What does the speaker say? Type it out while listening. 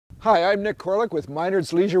Hi, I'm Nick Corlick with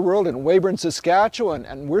Minard's Leisure World in Weyburn, Saskatchewan,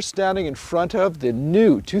 and we're standing in front of the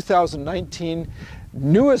new 2019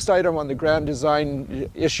 newest item on the Grand Design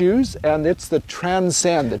issues, and it's the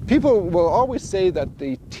Transcend. People will always say that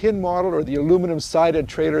the tin model or the aluminum-sided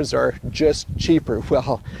trailers are just cheaper.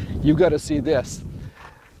 Well, you've got to see this.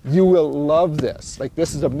 You will love this. Like,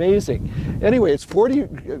 this is amazing. Anyway, it's 40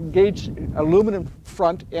 gauge aluminum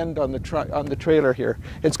front end on the trailer here.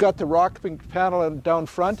 It's got the rocking panel down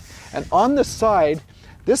front, and on the side,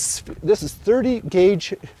 this is 30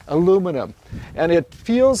 gauge aluminum, and it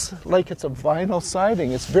feels like it's a vinyl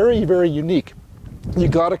siding. It's very, very unique. You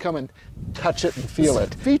got to come and touch it and feel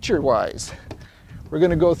it. Feature-wise, we're going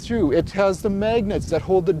to go through. It has the magnets that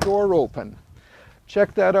hold the door open.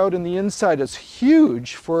 Check that out in the inside. It's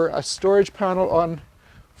huge for a storage panel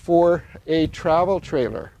for a travel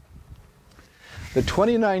trailer. The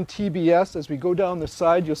 29 TBS, as we go down the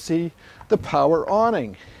side, you'll see the power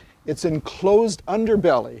awning. It's enclosed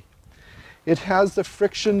underbelly. It has the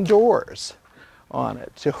friction doors on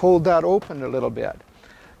it to hold that open a little bit.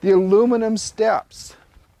 The aluminum steps.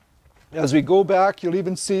 As we go back, you'll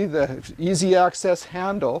even see the easy access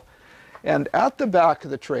handle. And at the back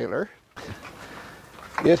of the trailer,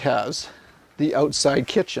 it has the outside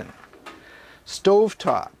kitchen,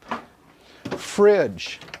 stovetop,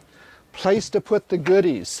 fridge, place to put the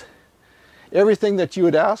goodies, everything that you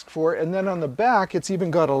would ask for, and then on the back it's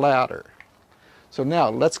even got a ladder. So now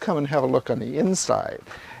let's come and have a look on the inside.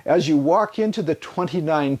 As you walk into the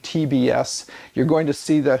 29 TBS, you're going to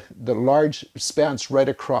see the large spans right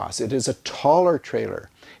across. It is a taller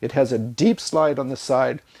trailer. It has a deep slide on the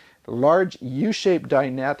side, a large U-shaped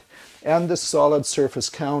dinette, and the solid surface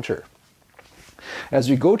counter. As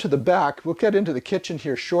we go to the back, we'll get into the kitchen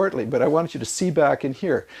here shortly, but I want you to see back in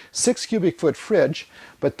here. 6 cubic foot fridge,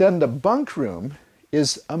 but then the bunk room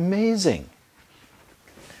is amazing.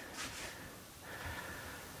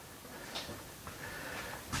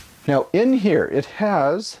 Now in here, it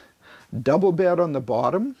has double bed on the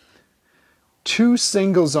bottom, 2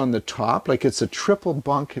 singles on the top, like it's a triple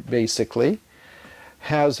bunk basically,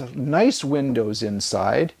 has nice windows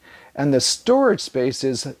inside, and the storage space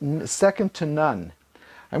is second to none.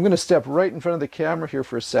 I'm going to step right in front of the camera here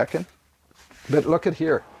for a second, but look at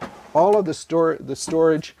here. All of the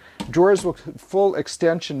storage drawers, full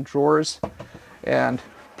extension drawers, and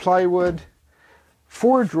plywood,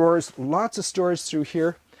 4 drawers, lots of storage through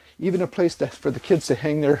here, even a place for the kids to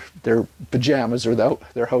hang their pajamas or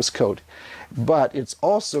their house coat. But it's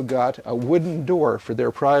also got a wooden door for their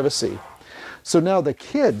privacy. So now the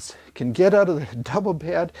kids can get out of the double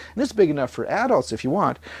bed, and it's big enough for adults if you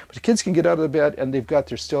want, but the kids can get out of the bed and they've got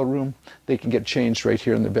their still room. They can get changed right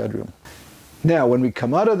here in the bedroom. Now when we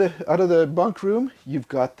come out of the bunk room, you've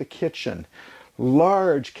got the kitchen.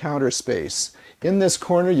 Large counter space. In this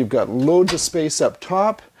corner you've got loads of space up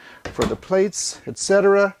top for the plates,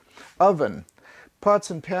 etc. Oven,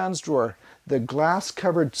 pots and pans drawer, the glass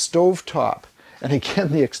covered stove top. And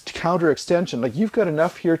again, the counter extension, like you've got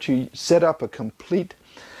enough here to set up a complete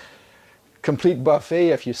buffet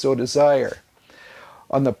if you so desire.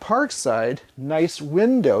 On the park side, nice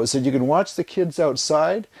windows that you can watch the kids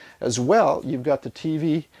outside. As well, you've got the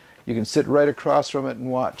TV. You can sit right across from it and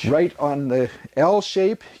watch. Right on the L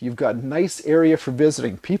shape, you've got nice area for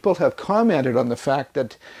visiting. People have commented on the fact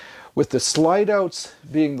that with the slide outs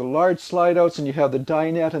being the large slide outs and you have the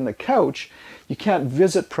dinette and the couch, you can't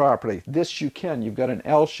visit properly. This you can. You've got an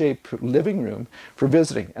L-shaped living room for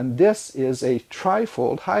visiting. And this is a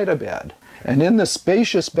trifold hide-a-bed. And in the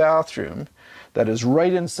spacious bathroom that is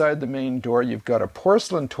right inside the main door, you've got a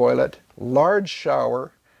porcelain toilet, large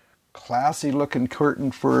shower, classy looking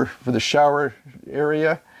curtain for the shower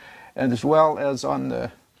area, and as well as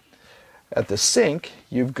at the sink,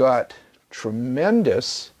 you've got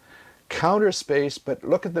tremendous counter space, but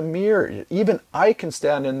look at the mirror. Even I can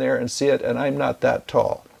stand in there and see it, and I'm not that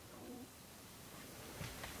tall.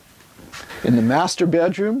 In the master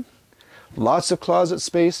bedroom, lots of closet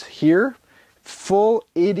space here. Full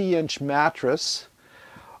 80-inch mattress.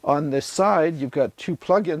 On the side, you've got 2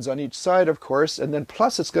 plug-ins on each side, of course, and then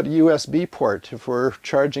plus it's got a USB port for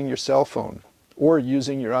charging your cell phone or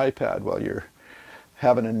using your iPad while you're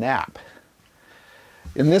having a nap.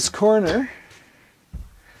 In this corner,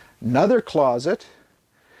 another closet,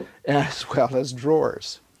 as well as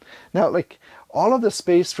drawers. Now, like all of the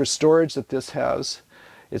space for storage that this has,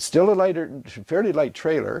 it's still a fairly light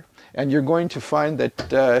trailer, and you're going to find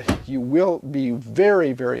that you will be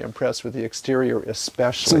very, very impressed with the exterior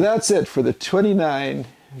especially. So that's it for the 29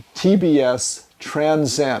 TBS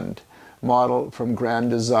Transcend model from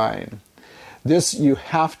Grand Design. This, you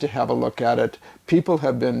have to have a look at it People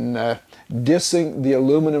have been dissing the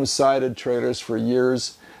aluminum-sided trailers for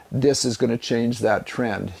years. This is going to change that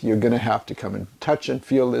trend. You're going to have to come and touch and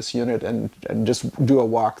feel this unit and just do a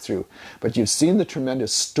walkthrough. But you've seen the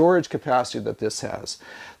tremendous storage capacity that this has,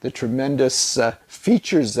 the tremendous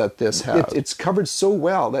features that this has. It's covered so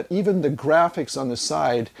well that even the graphics on the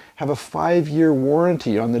side have a 5-year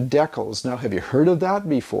warranty on the decals. Now, have you heard of that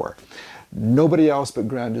before? Nobody else but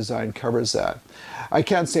Grand Design covers that. I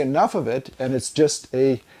can't say enough of it, and it's just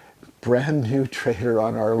a brand new trailer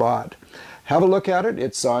on our lot. Have a look at it.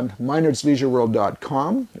 It's on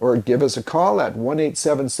minardsleisureworld.com, or give us a call at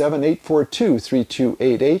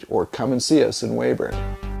 1-877-842-3288, or come and see us in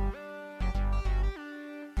Weyburn.